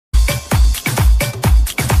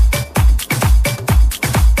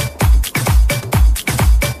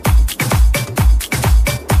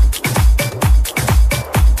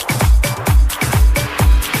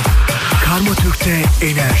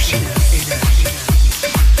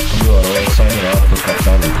olsaydı rahatlıkla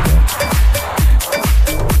katlardık ya.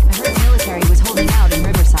 I heard military was holding out in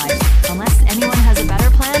Riverside. Unless anyone has a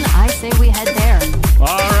better plan, I say we head there.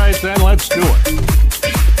 All right, then let's do it.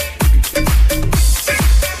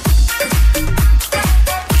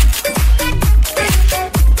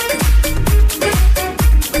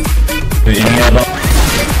 İyi adam.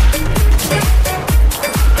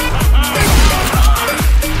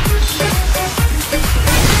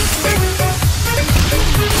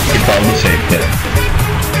 Kaldı safe'de.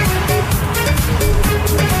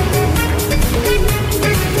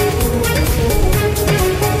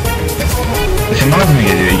 Isınmaz mı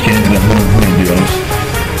geliyor? İkiniz de hır diyorsunuz.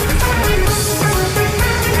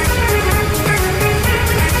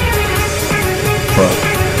 Bak.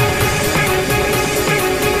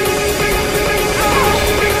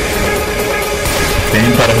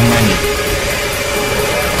 Benim tarafımdan git.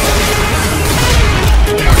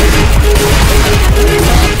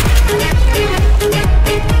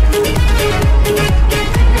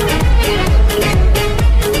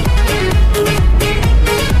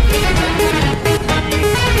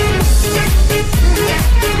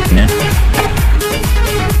 Ne?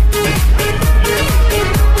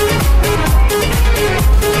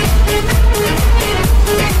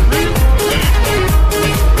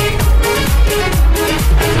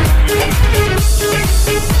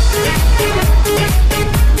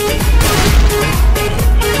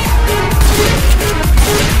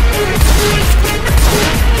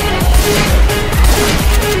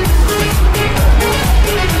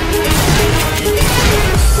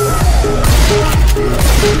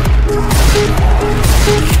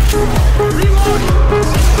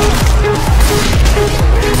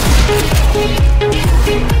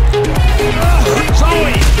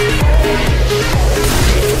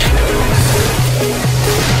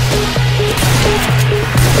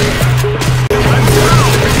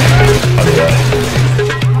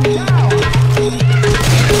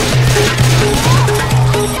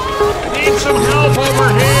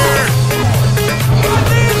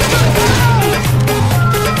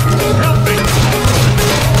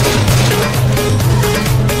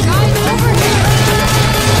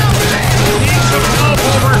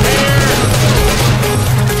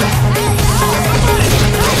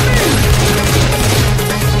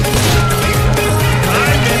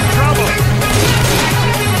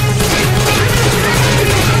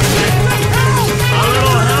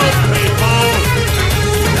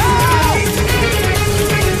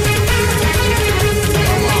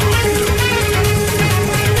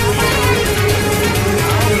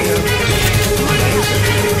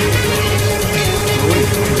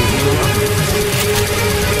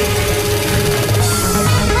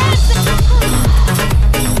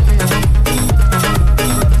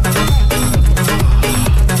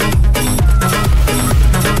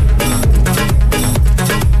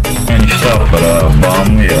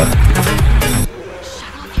 Bağımlı ya.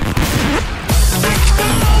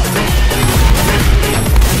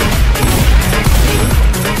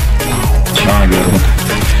 Ha gördüm.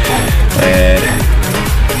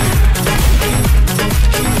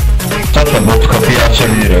 Hatta bot kapıyı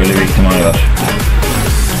açabilir, öyle bir ihtimal var.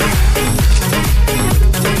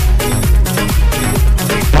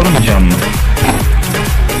 Vurmayacağım mı?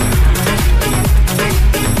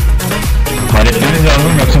 Halletmemiz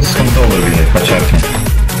lazım yoksa sıkıntı olur bile kaçarken.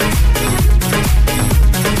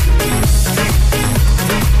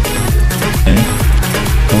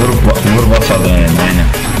 Vur bas adına yani, aynen.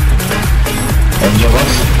 Önce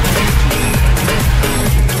bas.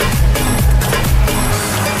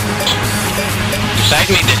 Müsait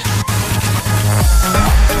miydi?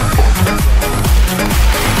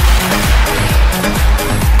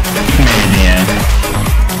 Gitmeydi yani.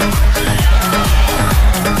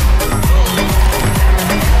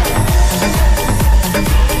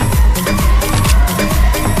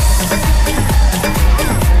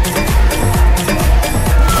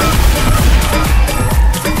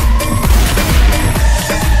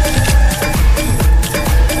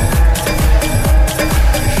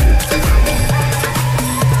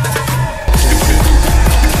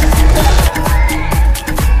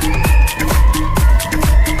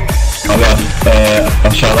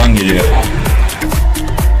 Aşağıdan geliyor.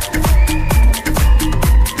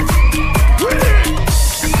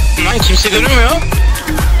 Lan kimse görünmüyor.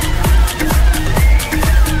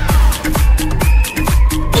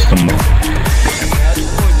 Bastım bu.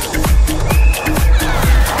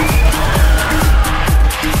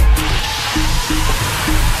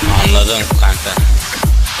 Anladım kanka.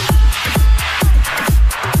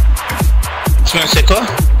 İsmin Seko?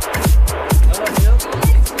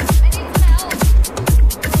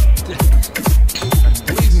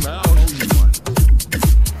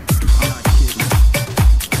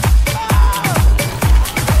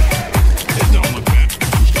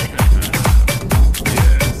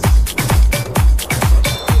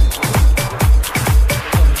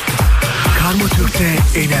 Armatürkte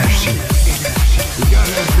enerji.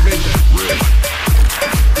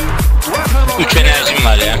 3 enerjim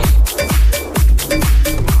var ya.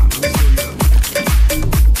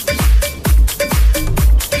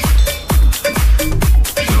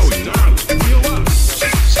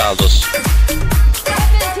 Sağ ol dostum.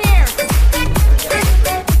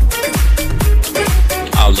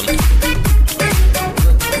 Aldım.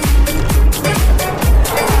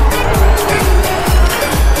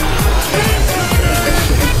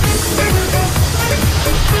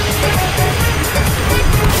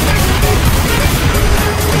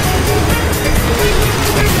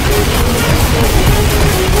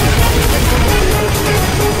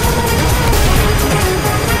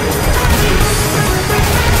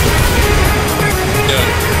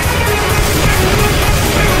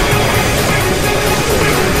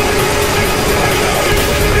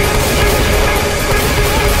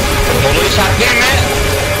 Doluyu saklayayım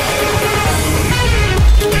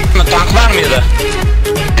mı? Tank var mıydı?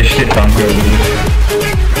 İşte tank öldürdük.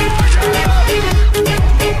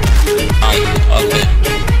 Tamam, okey.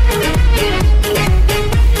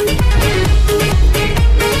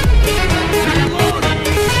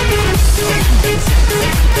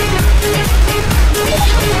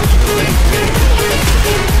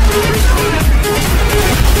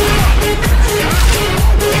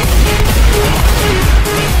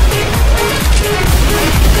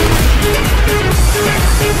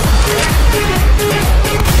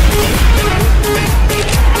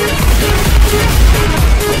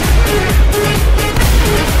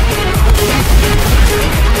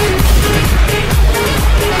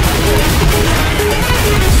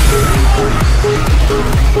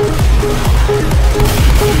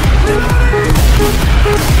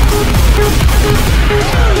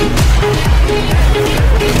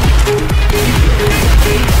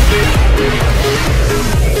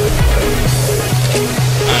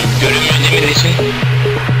 Görünmüyor demir için.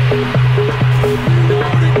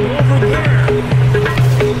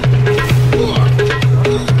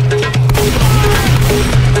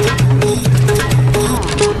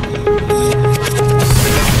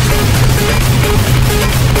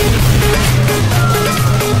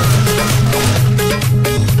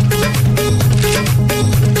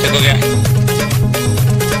 Seko gel.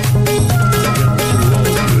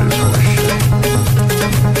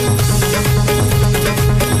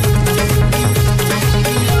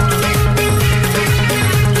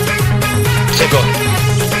 Seko.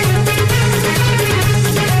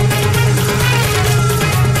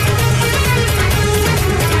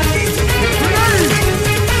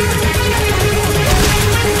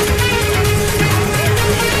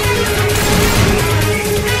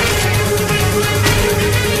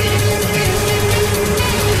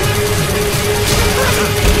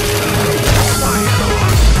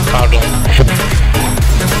 Pardon.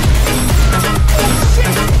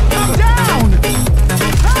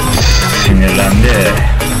 Sinirlendi.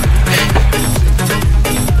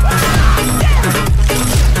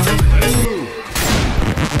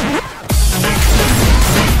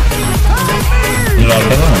 Dur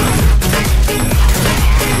arkada mı?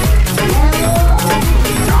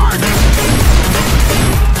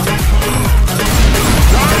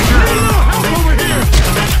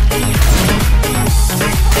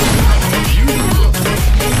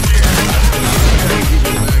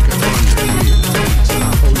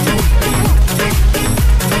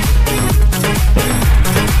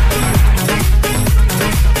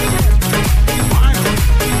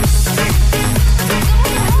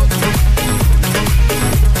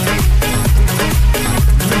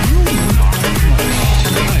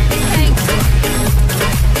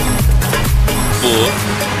 Bu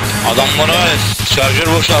adamlara var ya,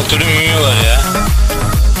 şarjör boşaltıyor, bilmiyorlar ya.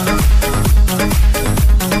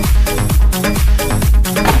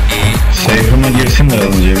 Seyfime girsin de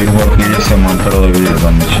hızlıca. Bir bok gelirse mantar alabiliriz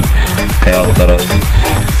onun için. Kayaltlar az.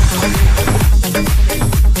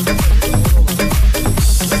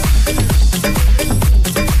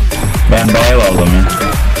 Ben dive aldım ya.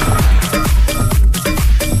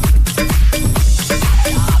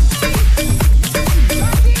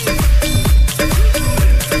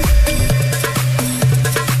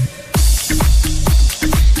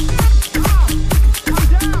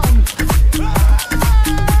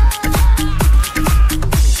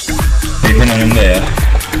 Seyfin önünde ya.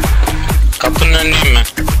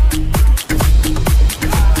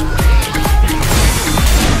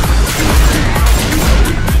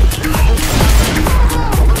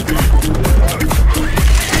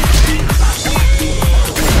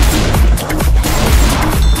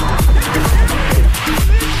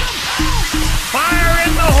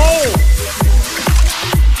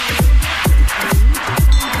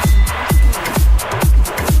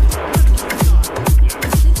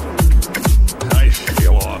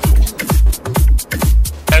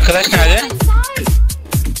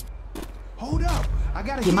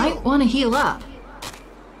 heal up.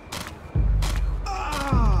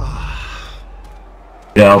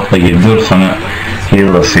 Bir altta gir, dur sana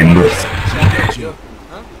heal basayım, dur.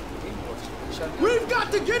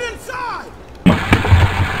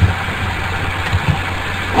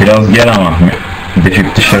 Biraz gel ama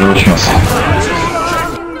defik dışarı uçmasın.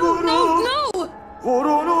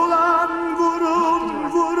 Vurun ulan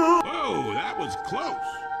vurun vurun. Whoa, that was close.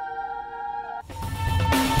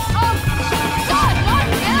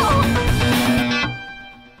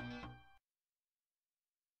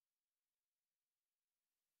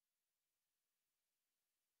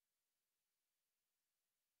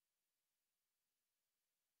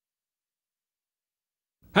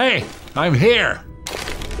 Hey, I'm here.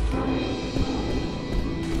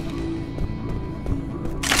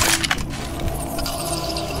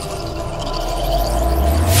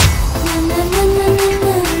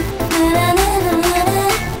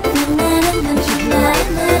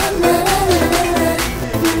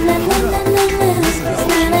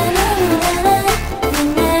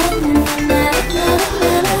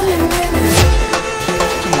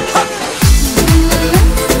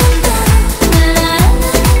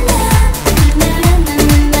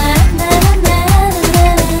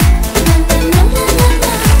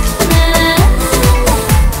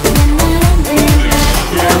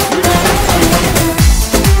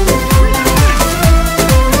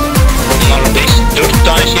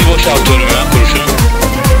 Boşaltıyorum ya kurşun.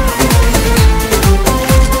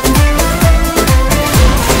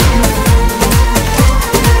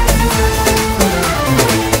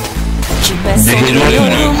 Zehir oluyor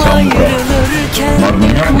mu? Sambuka.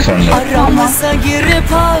 Margun yok mu sende? Aramıza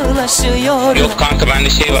girip ağlaşıyor. Yok kanka bende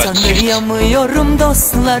şey var. Çift. Tanıyamıyorum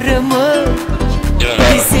dostlarımı.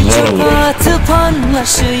 Bizi Zor çöpe olur. atıp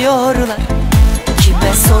anlaşıyorlar. Kime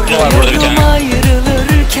Var burada bir soruyorum tane.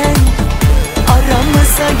 ayrılırken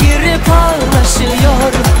aramıza girip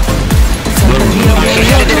ağlaşıyorlar.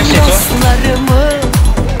 Tanıyamıyorum dostlarımı.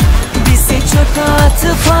 Bizi çöpe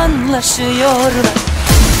atıp anlaşıyorlar.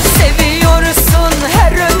 Seviyorsun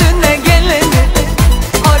her önüne geleni,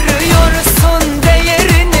 arıyorsun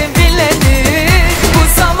değerini bileni.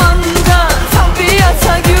 Bu zamanda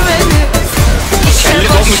tabiata güveni.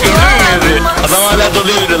 Kellik olmuş gördün mü? Adam hala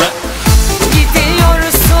dalıyor lan.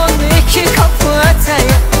 Gidiyorsun iki kapı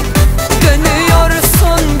öteye,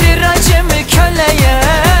 dönüyorsun bir acemi köleye.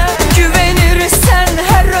 Güvenirsen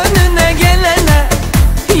her önüne gelene,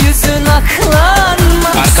 yüzün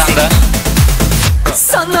aklanmaz. Arkanda.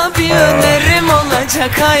 Sana bir önerim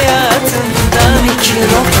olacak hayatından,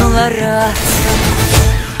 mikropları at.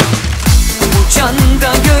 Bu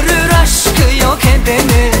canda görür aşkı yok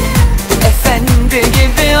edeni, efendi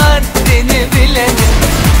gibi haddini bileni.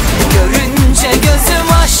 Görünce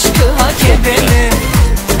gözüm aşkı hak edeni,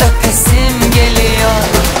 öpesim geliyor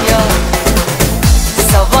ya.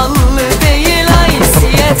 Zavallı değil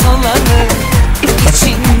haysiyet olanı,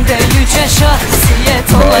 içinde yüce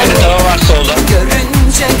şahsiyet olanı. Tava var solda.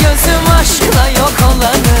 Görünce gözüm aşkla yok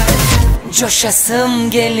olanı, coşasım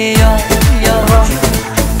geliyor ya. Var.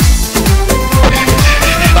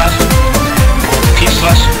 Pis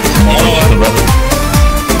var. Mono var.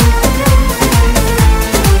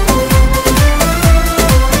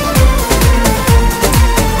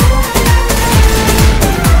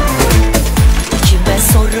 Kime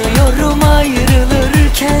soruyorum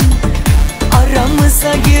ayrılırken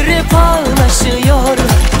aramıza girip ağlaşıyorlar.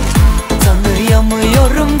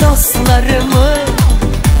 Tanıyamıyorum dostlarımı.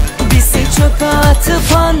 Bizi çöpe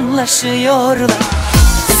atıp anlaşıyorlar.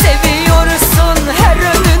 Seviyorsun her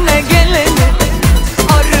önüne geleni,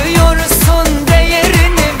 arıyorsun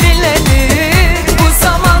değerini bileni. Bu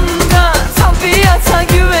zamanda tabiata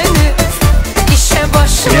güveni, işe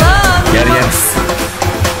başlanmaz.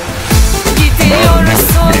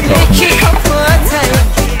 Gidiyorsun iki kapı öteye,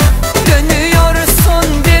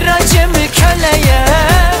 dönüyorsun bir acemi köleye.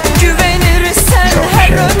 Güvenirsen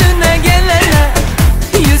her önüne gelene,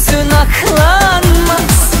 yüzün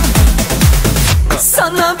aklanmaz.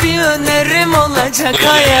 Sana bir önerim olacak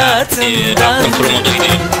hayatından, Aklım kurumadı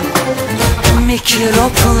gidiyor.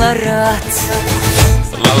 mikropları at.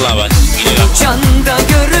 Valla bak gidiyor. Canda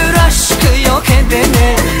görür aşkı yok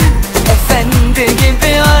edeni, efendi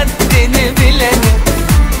gibi haddini bileni.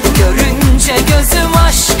 Görünce gözüm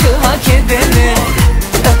aşkı hak edeni,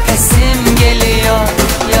 öpesim geliyor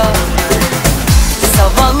ya.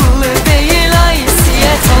 Zavallı değil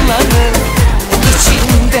haysiyet olanı,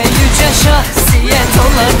 içinde yüce şahsiyet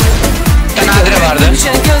olanı. Nadire vardı.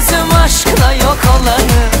 Görünce gözüm aşkla yok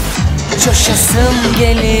olanı, coşasım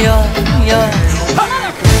geliyor ya.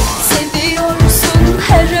 Seviyorsun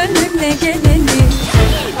her önüne geleni,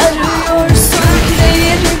 arıyorsun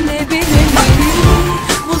değerini bileni.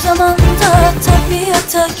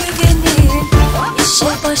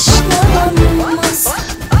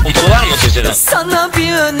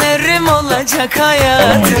 dönerim olacak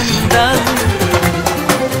hayatından.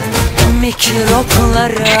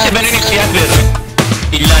 Mikroplara Neyse ben en iyisi fiyat veririm.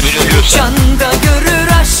 İlla biri ölüyorsa. canda görür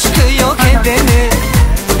aşkı yok edeni,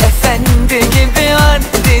 efendi gibi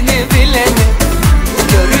haddini bileni.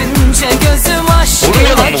 Görünce gözüm aşkı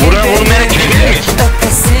Vurmayalım mı? Vurmaya gidebilir miyiz?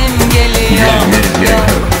 öpesim geliyor ya.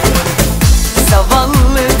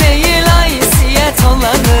 Zavallı değil haysiyet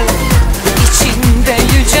olanı, içinde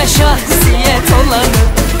yüce şahsiyet olanı.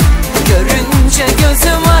 Görünce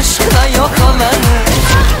gözüm aşkla yok olanı,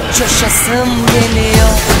 coşasım geliyor.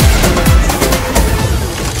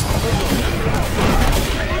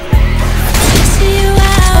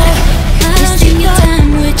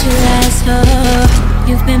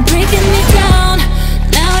 You've been breaking me down,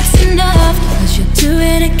 now it's enough, 'cause you do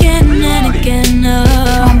it again and again. Oh,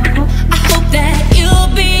 I hope that you'll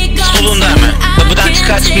be gone soon. Solunda hemen. Kapıdan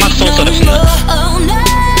çıkar çıkmaz sol tarafında. Oh no, I'll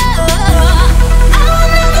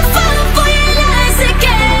never fall for your lies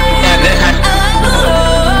again. Nerede?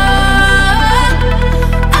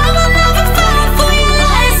 I will never fall for your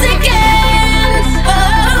lies again.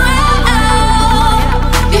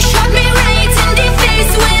 You shot me right in the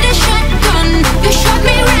face with a shotgun. You shot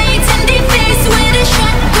me right in the face with a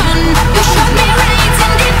shotgun. You shot me right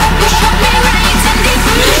in the. You shot me right in the. You shot me right in the face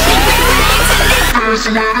with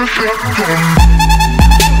a shotgun.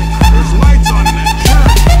 There's lights on in that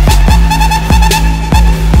church.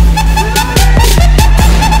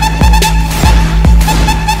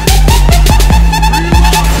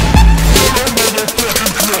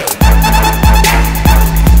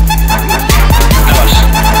 Ne var?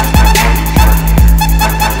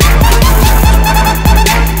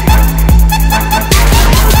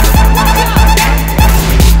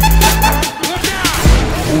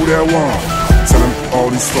 Who that one? Telling all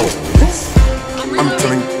these stories. I'm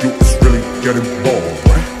telling you it's really getting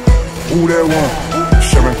boring. Who that one?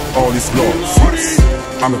 Sharing all these losses.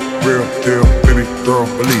 I'm the real deal, baby girl,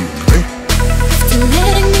 believe me. Still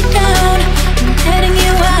letting me down, I'm letting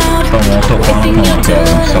you out. Tamam, toparlanmamak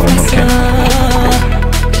lazım savunurken.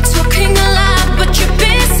 You're talking a lot, but you're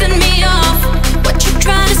pissing me off. What you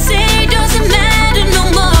try to say doesn't matter no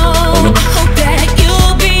more. I hope that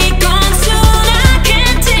you'll be gone soon. I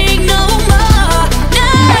can't take no more. No,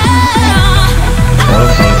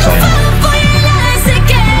 Orası sayın. for your lies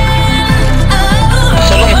again. Oh,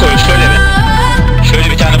 Salon mu koymuş? Şöyle mi?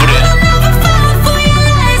 Şöyle bir tane buraya. never fall for your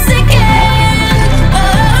lies again.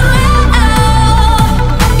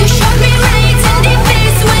 You shot me right in the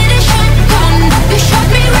face with a shotgun. You shot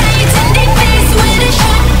me right in the face with a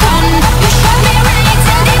shotgun. You shot me right in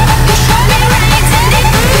the. You shot me right in the.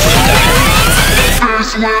 You shot me right in the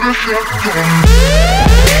face with a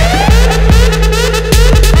shotgun.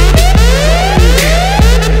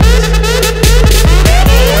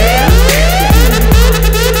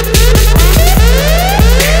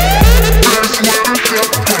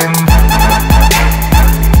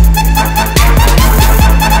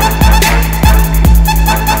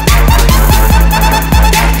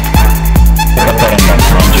 Yaparım ben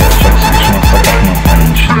bence. Çok sıkışmazsa kapmaz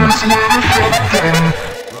onun dışında.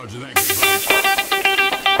 Roger that.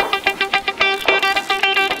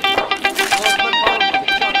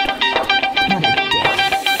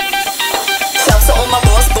 Shouts to all my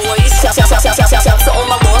lost boys. Shouts to all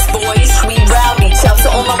my lost boys. We rowdy. Shouts to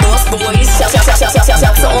all my lost boys. Shouts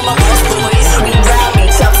to all my lost boys. We rowdy.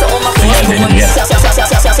 Shouts to all my lost boys.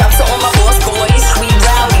 Shouts to all my lost boys. We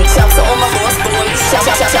rowdy. Shouts to all my lost boys. Shouts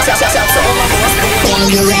to all my lost boys. Shouts to all my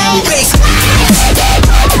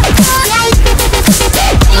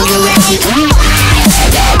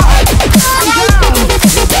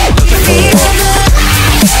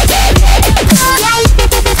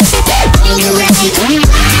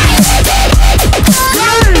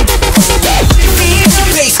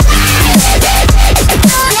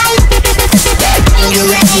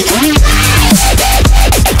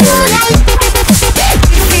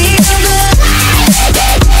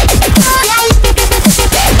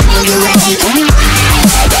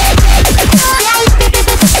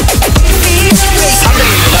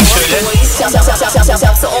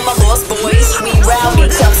lost boys. We rowdy.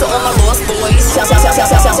 Shouts to all my lost boys. Shouts to all my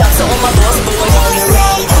lost boys. Shouts to all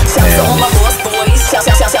my lost boys.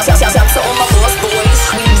 Shouts to all my lost boys.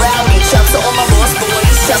 We rowdy. Shouts to all my lost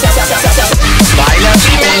boys. Baylar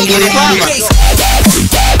bilmeyen gerek var mı?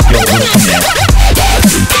 Yok bulsun ya.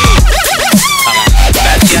 Tamam.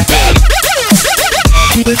 Ben fiyat veririm.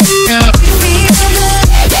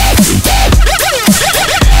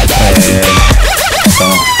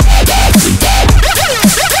 Tamam.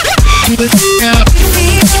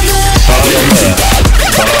 Sağ yolda ya.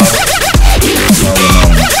 Sağ. Sağ yolda.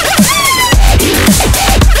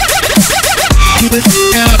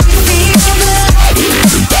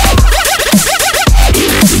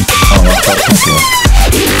 sattım ki.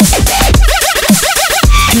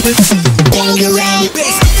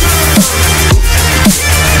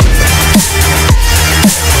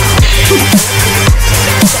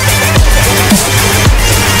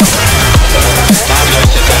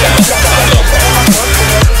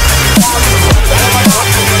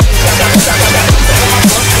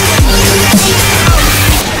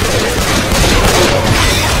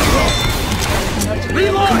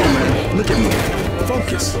 Look at me.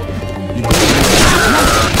 Focus. You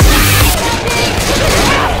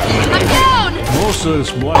I'm down! most of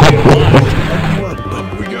this blood.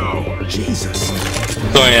 Up we go. Jesus.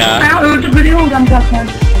 Son ya. Ben öldürüyor olacağım zaten.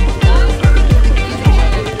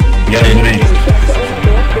 Gel Emre.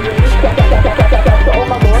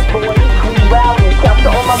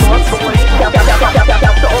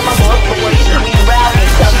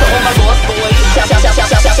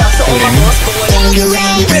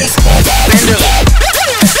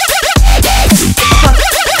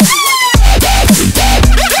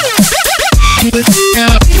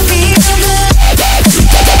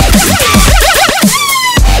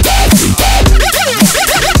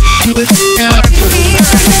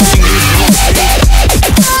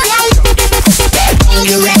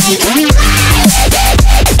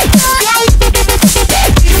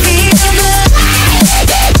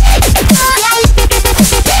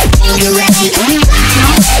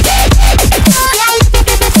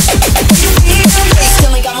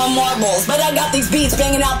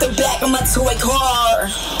 Toy car.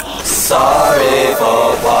 Sorry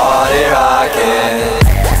for party rocking.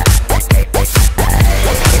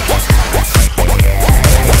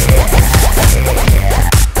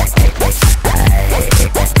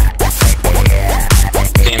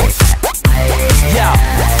 Yeah,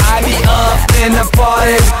 I be up in the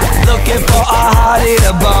party, looking for a hottie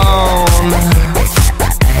to bone.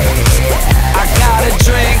 I got a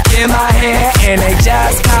drink in my hand and they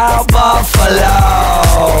just call Buffalo.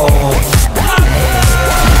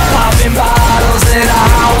 Popping bottles in the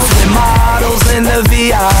house and models in the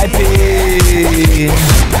VIP.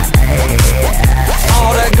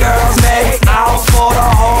 All the girls make out for the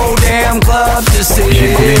whole damn club to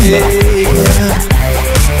see.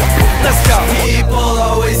 Let's go. People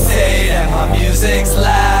always say that my music's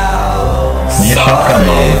loud.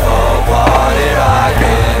 Sorry for party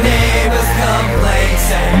rocking. Neighbors complain,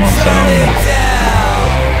 saying turn it down.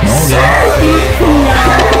 Sorry for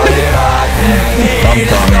party rocking. Haters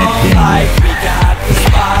don't like we got the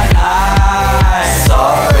spotlight.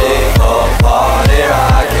 Sorry for party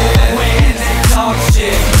rocking. When they talk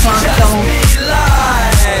shit, just be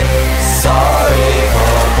like. Sorry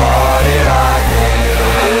for party rocking.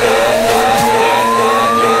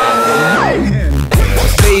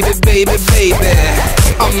 Baby, baby, baby,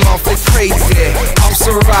 I'm awfully crazy. I'm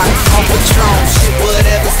so rock, I'm Patron, shit,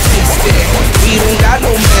 whatever's tasty. We don't got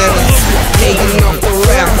no manners, hanging off the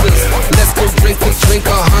rafters. Let's go drink $100,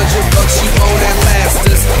 you own that last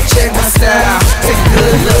us. Check my style, take a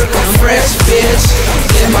good look, I'm fresh, bitch.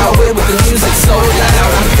 In my way with the music so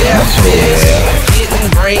loud, I'm deaf, bitch. Getting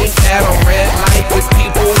brain at a red light with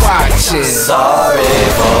people watching. Sorry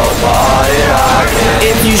for party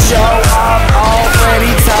rocking. If you show up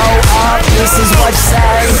already toe up, this is what you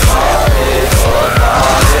say. Sorry for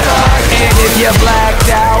party rocking. And if you're blacked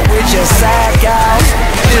out with your sack out,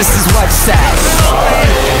 this is what you say. Sorry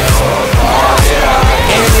for party rocking.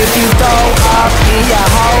 And if you throw up in your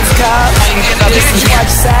hose cup, this is what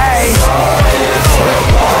you say. Sorry for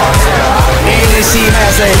party rocking. And if she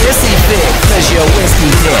has a hissy fit, cause you're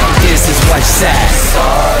whiskey dick, this is what you say.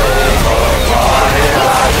 Sorry for party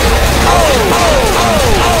rocking.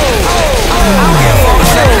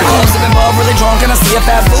 Really drunk and I see a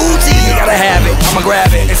fat booty. You gotta have it, I'ma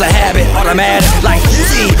grab it. It's a habit, automatic, like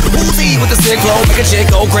Uzi. Uzi with the sick flow, make a chick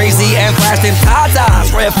go crazy and flash them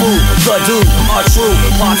tatas. Red food, the dude, a true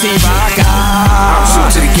party rocker. I'm true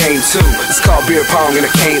to the game too. It's called beer pong and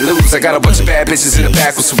I can't lose. I got a bunch of bad bitches in the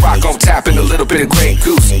back with some rock on top and a little bit of Grey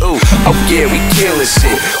Goose. Ooh, oh yeah, we killing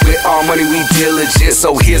shit. With all money we diligent,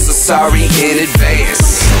 so here's a sorry in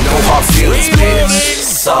advance. No hard feelings, bitch.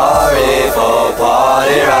 Sorry for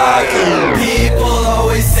party rocking. People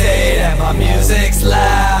always say that my music's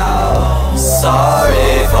loud.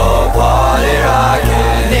 Sorry for party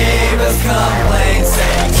rocking. Neighbors complain,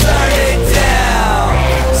 saying turn it down.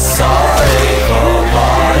 Sorry for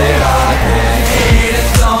party rocking.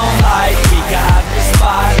 Haters don't like we got the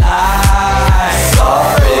spotlight.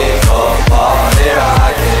 Sorry for party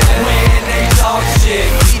rocking. When they talk shit,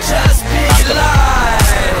 we just be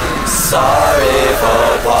like. Sorry for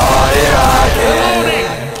party rocking.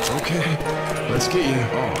 Okay, let's get you.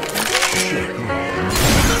 Oh, shit.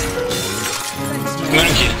 Benim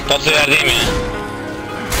Pası verdiğim ya.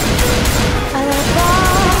 I let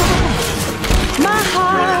fall my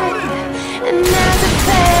heart, and as it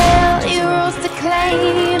fell, you rose to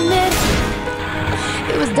claim it.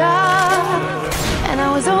 It was dark, and I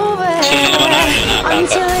was over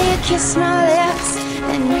until you kissed my lips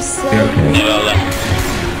and you said, Eyvallah.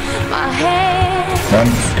 my hand. Ben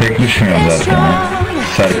tek düşmüyorum zaten ya.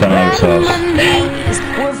 Serkan abi sağ olsun.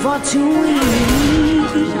 We're far too weak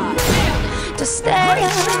to stand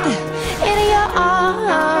in your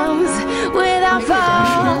arms without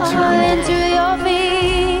falling to your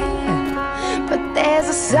feet. But there's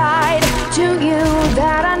a side to you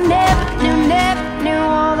that I never knew.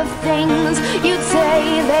 All the things you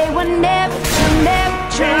say, they were never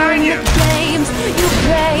true. In the games you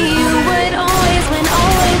play, you would always win,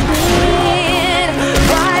 always win.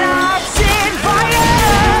 But I set fire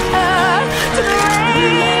to the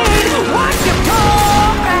rain. Watch it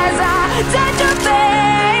pour as I touch your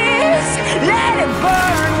face. Let it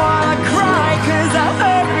burn while I cry, 'cause I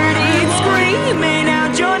heard it screaming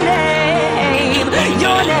out your name,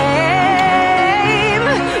 your name.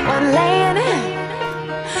 One laying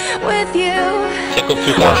with you,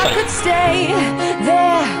 I could stay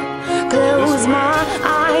there, close my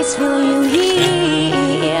eyes, feel you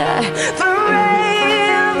here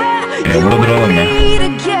forever. You and me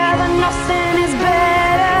together, nothing is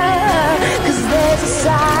better, 'cause there's a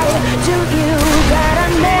side to you that I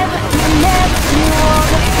never knew. All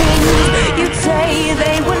the things you say,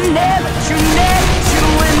 they were never true.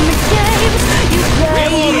 In the games you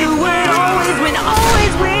play, you would always win,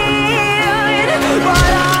 always win.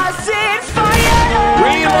 But I set fire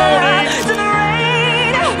to the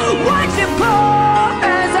rain. Watch it pour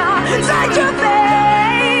as I touch your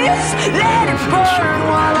face. Let it burn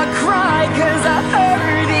while I cry, 'cause I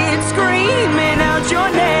heard it screaming out your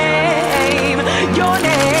name, your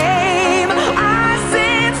name. I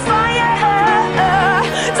set fire to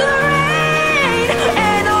the rain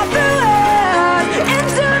and all the earth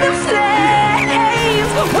into the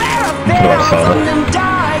flames, where I fell on them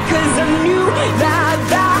die, 'cause I knew that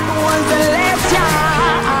that was the last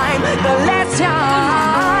time, the last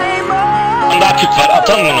time. Bunda aküt var,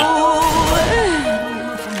 atalım bunu.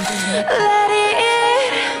 Let it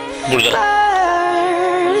Burada.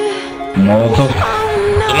 burn. Molotov.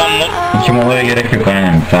 Tamam mı? 2 molaya gerek yok,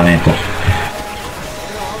 aynen bir tane yeter.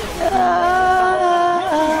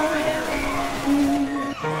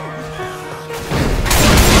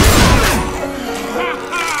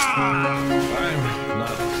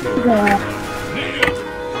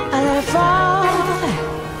 I let it fall,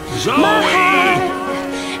 my heart,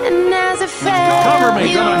 and as it fell, Cover me,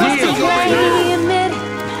 you gonna must heal. claim it.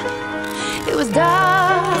 It was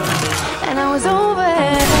dark, and I was over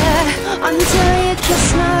until you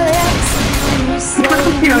kissed my lips and you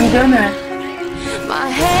Tutuyorum said, değil mi? my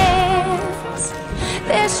hands,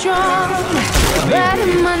 they're strong, but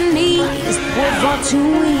my knees were far too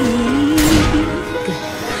weak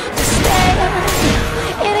to stand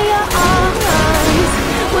in your arms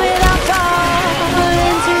without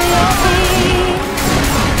falling to your feet.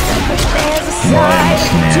 But there's a side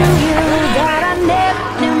to you that I never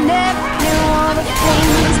knew. All the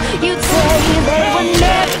things you say, they were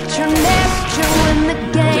never true. In the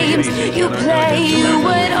games you play, you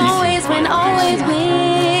would always win, always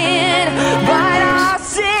win. But I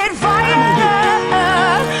set fire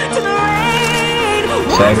to the rain.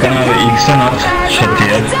 Serkan abi ilk sen at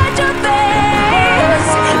çatıya.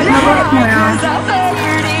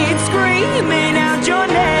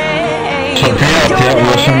 Çatıya at ya,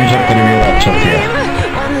 ulaşamayacakları bir yol at çatıya.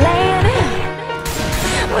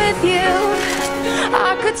 With you,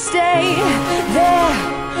 I could stay there,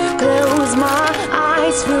 close my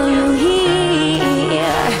eyes, feel you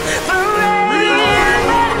here forever.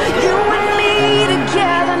 You and me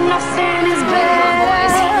together, nothing is better,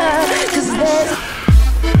 'cause there's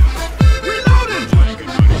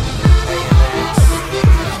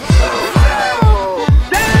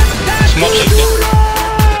Smoke çekti.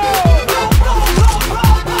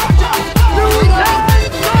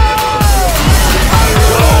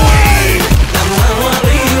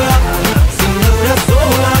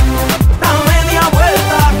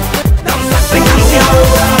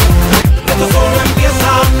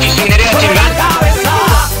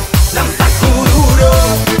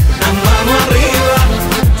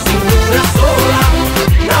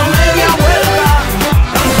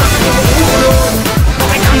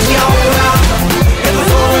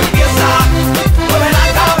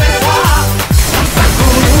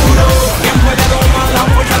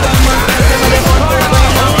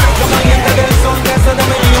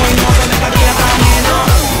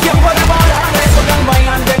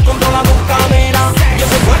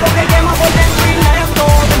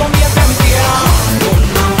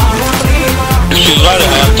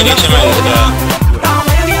 Altı geçemedik ya.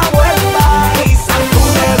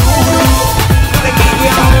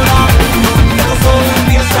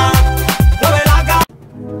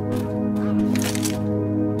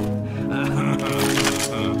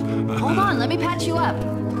 Hold on, let me patch you up.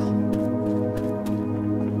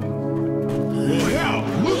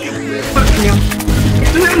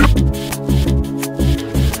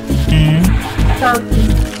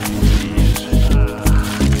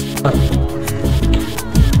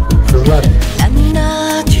 Kızlar. La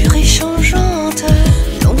nature est changeante,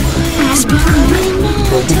 l'on respire comme une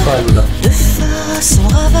menthe, de façon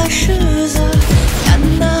ravageuse. La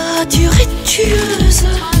nature est tueuse,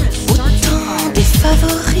 autant des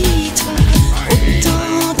favorites,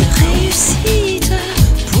 autant de réussites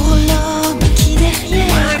pour l'homme qui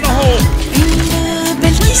derrière une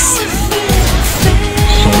belle qui se fait faire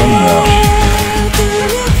de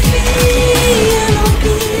leur vie un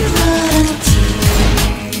empire ralenti.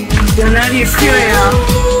 Caner yakıyor ya.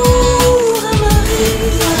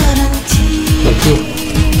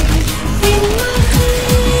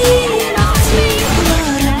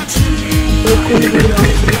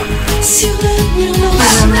 Sur le mur noir,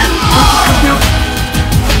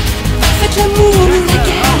 faites l'amour ou la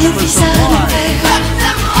guerre, le visage à l'envers.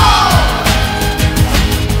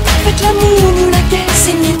 Faites l'amour ou la guerre,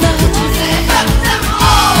 saignez notre verre.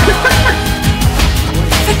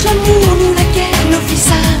 Faites l'amour ou la guerre, nos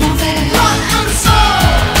visages à l'envers.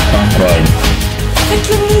 Faites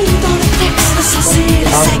l'amour dans le texte censé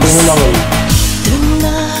le sexe. De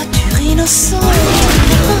nature innocente,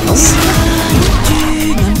 en soin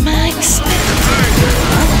d'une main experte.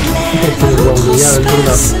 Un clair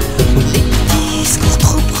transperce les discours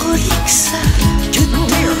trop prolixes. Que de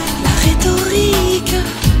la rhétorique,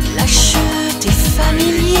 lâcheté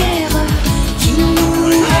familière qui nous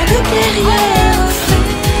rend guerrières.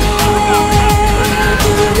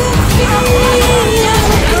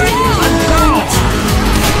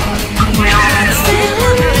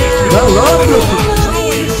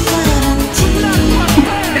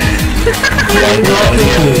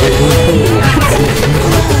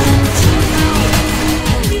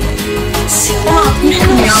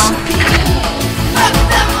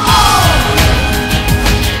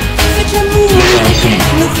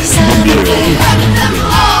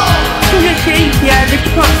 Şöyle yerdeki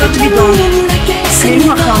patladı bir don. Benim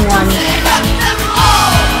hatam yani.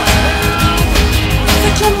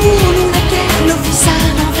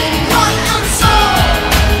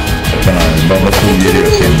 Babası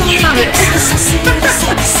geliyor senin için.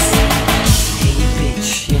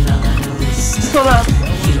 Sola.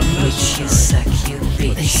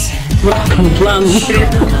 Lan.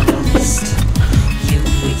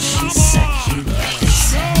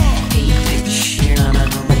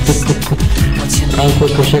 Kanka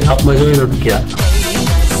köşe kapmaca oynadık ya.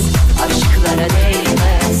 Aşklara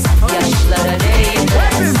değmez, yaşlara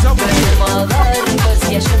değmez. Gönlüm ağlar,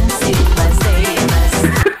 gözyaşım silmez değmez.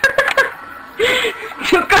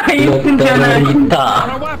 Çok ayıpsın Caner.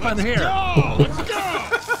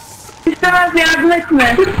 İstemez yardım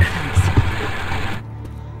etme.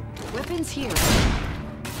 Weapons here.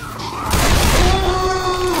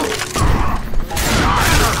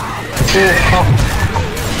 Oha.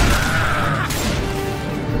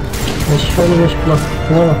 Şöyle 5 plus.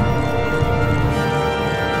 Şuna bak.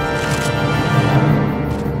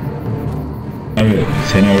 Abi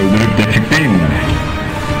seni öldürüp defikleyeyim mi?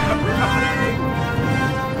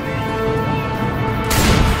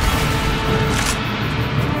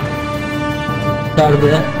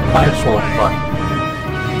 İçeride fire sword var.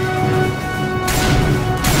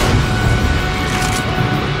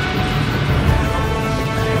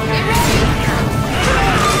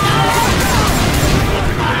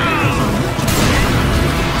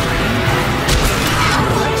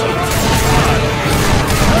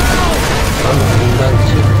 Bundan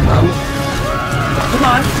çıkmam.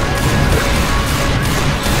 Var.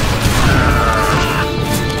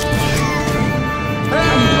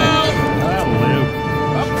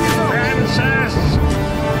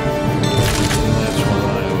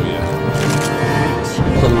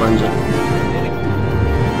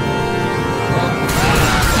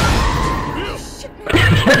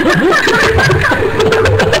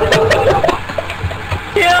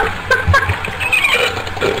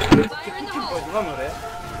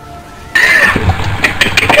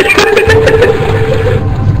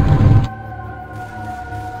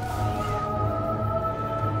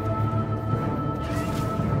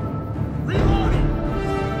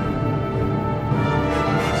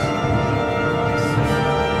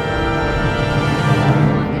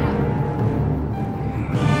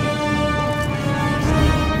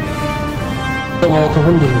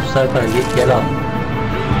 Molotof'un durmuş Serkan, gel al.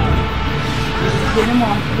 Benim o.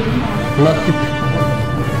 Nasip.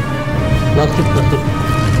 Nasip.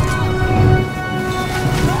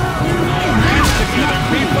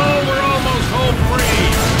 People, we're almost home free.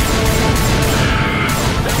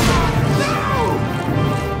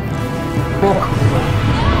 Bok.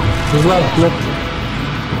 Kızlar, yok.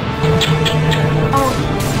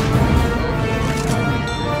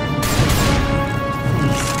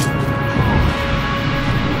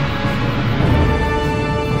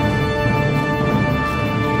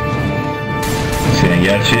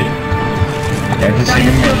 Gerçi senin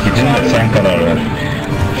metkitin de sen karar ver.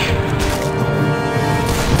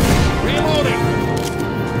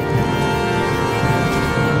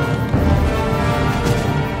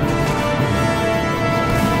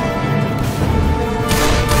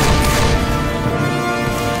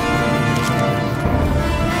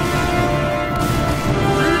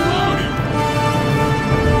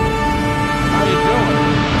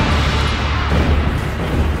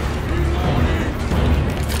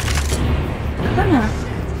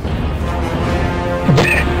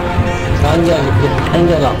 Sen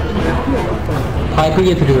gel al. Pipe'ı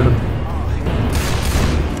getiriyorum.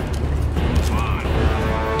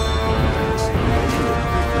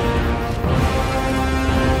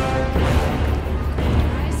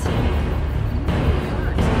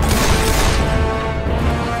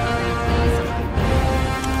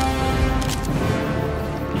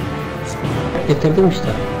 Getirdim işte.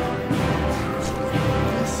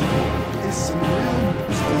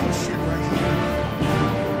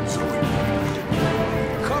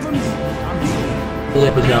 Ne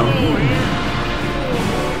yapacağım?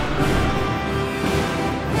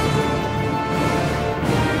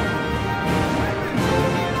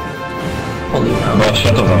 Alayım ya.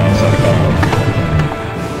 Başlat o zaman Serkan.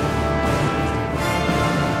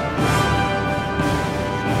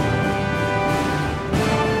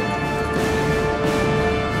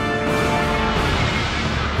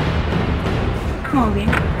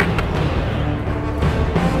 Alayım.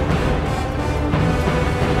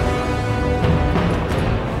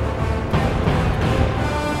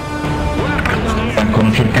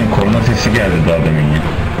 Konuşurken korna sesi geldi daha demin ya.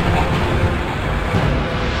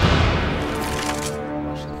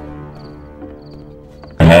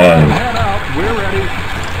 Helal.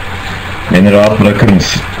 Beni rahat bırakır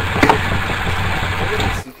mısın?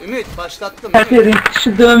 Ümit başlattım. Aferin,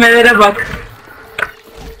 şu dövmelere bak.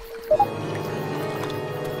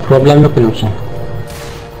 Problem yok benim için.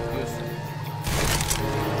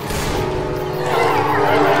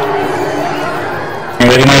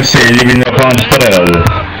 Bunların hepsi 50.000 lira falan tutar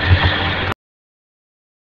herhalde.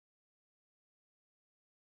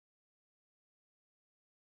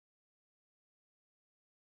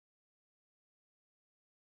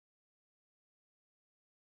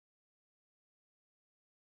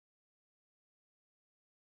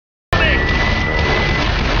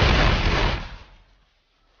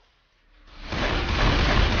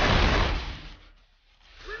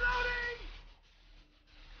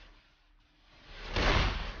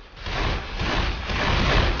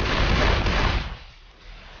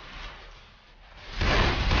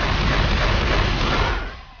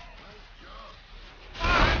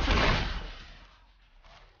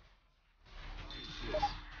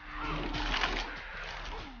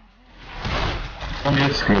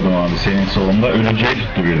 Tam sıkıyordum abi senin solunda, öleceği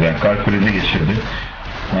tuttu birden, kalp krizi geçirdi.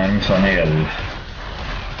 Mermi sana geldi.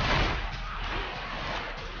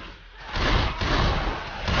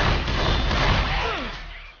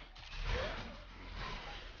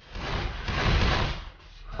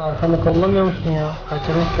 Arkanı kollamıyor musun ya?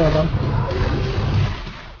 Kaçırmışsın adam.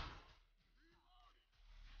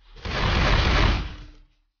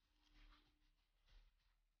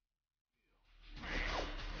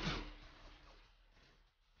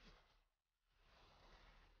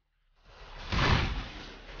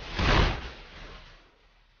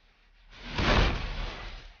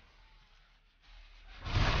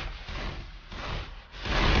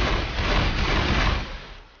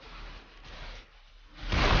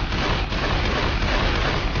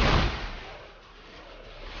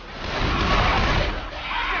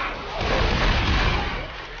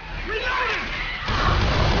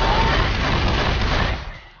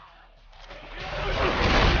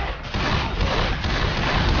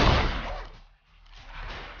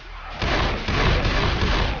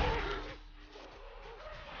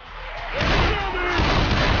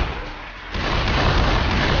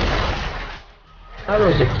 Ne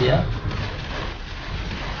olacak ki ya?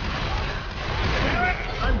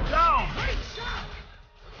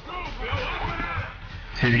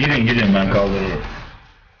 Siz gidin ben kaldırırım.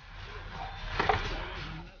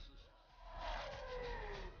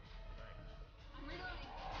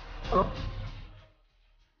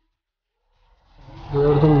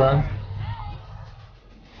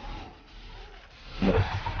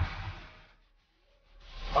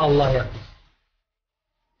 Allah ya.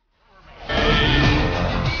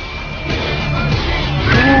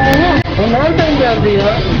 O nereden geldi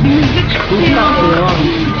ya? Bizde çıktı Üst ya. kattı ya.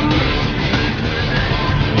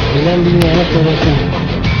 Bilen bilmeyene söylesin.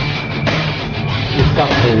 Üst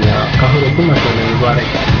kattayım ya. Kahretsin mi söyle mübarek.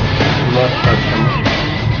 Mübarek kattayım.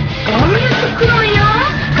 Abi nasıl kıran ya?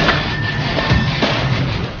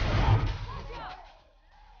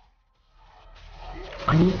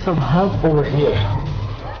 I need some help over here.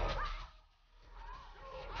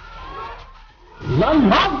 Lan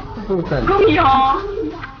ne yapıyorsun sen? Kım ya.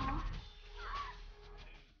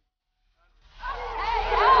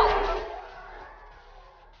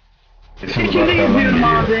 Kesin İçinde uzaklardan yüzüyorum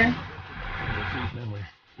geliyor. abi.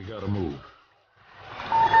 We gotta move.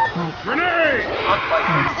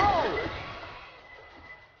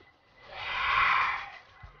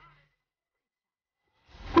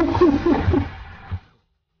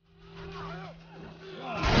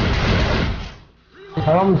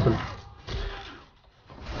 Tamam mısın?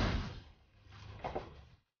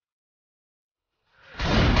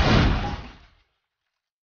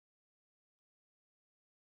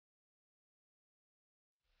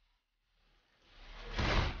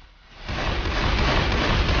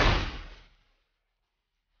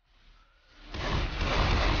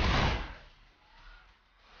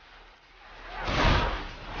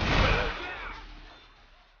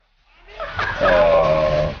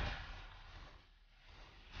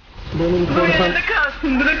 Benim Bu korsan... yerinde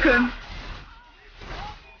kalsın, bırakın.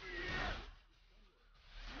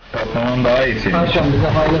 Patlaman daha iyi senin için. Kankam bize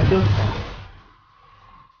faydası yok.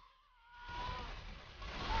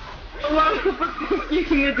 Allah'ım kapatın,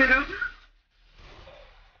 yemin ederim.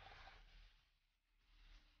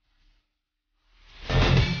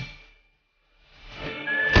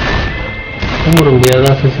 Umurum bir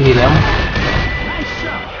yerden sesi geliyor ama.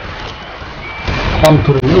 Tam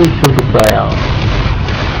turunu uçurduk da ya.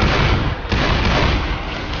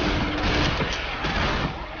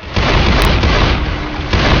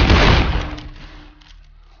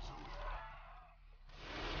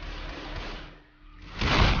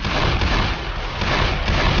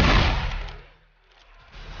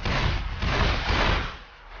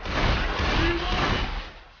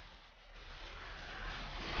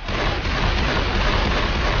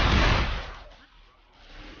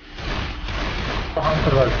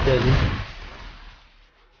 Hunter var istedim.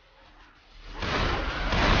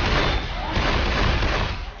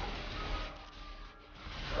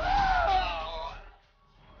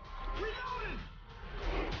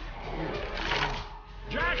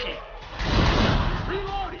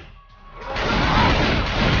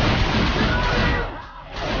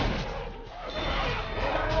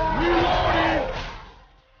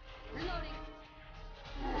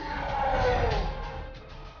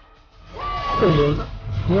 Söylüyorum.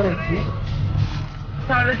 Niye renkli?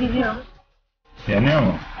 Sonra gidiyor. Yanıyor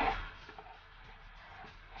mu?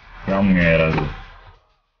 Yanmıyor herhalde.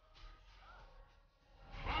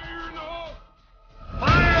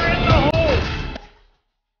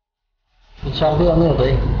 İçeride yanıyor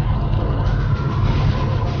dayı.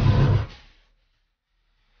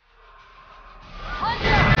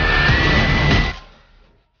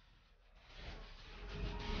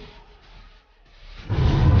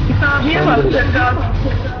 Abiye bakacak abi.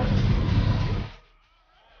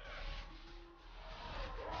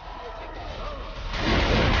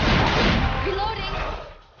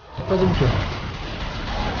 Yapmadım ki.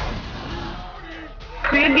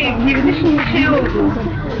 Suya girdi şimdi şey oldu.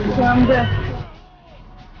 Yandı.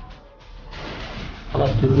 Allah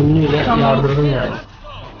dürbünlüğüyle yardırdım yani.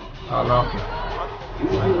 Ha ne yapayım?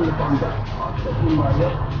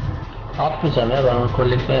 Atmayacağım ya, ben onu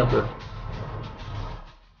koleksiyon yapıyorum.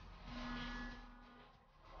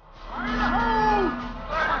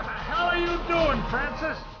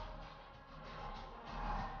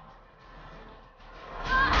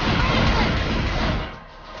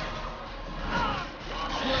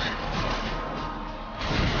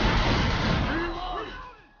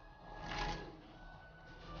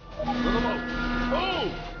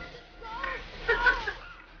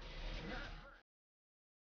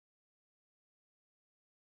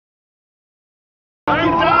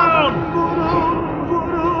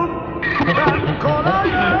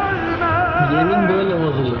 Yemin böyle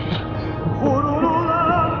bozulur.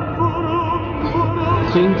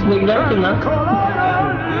 Suyun içine gidersin lan.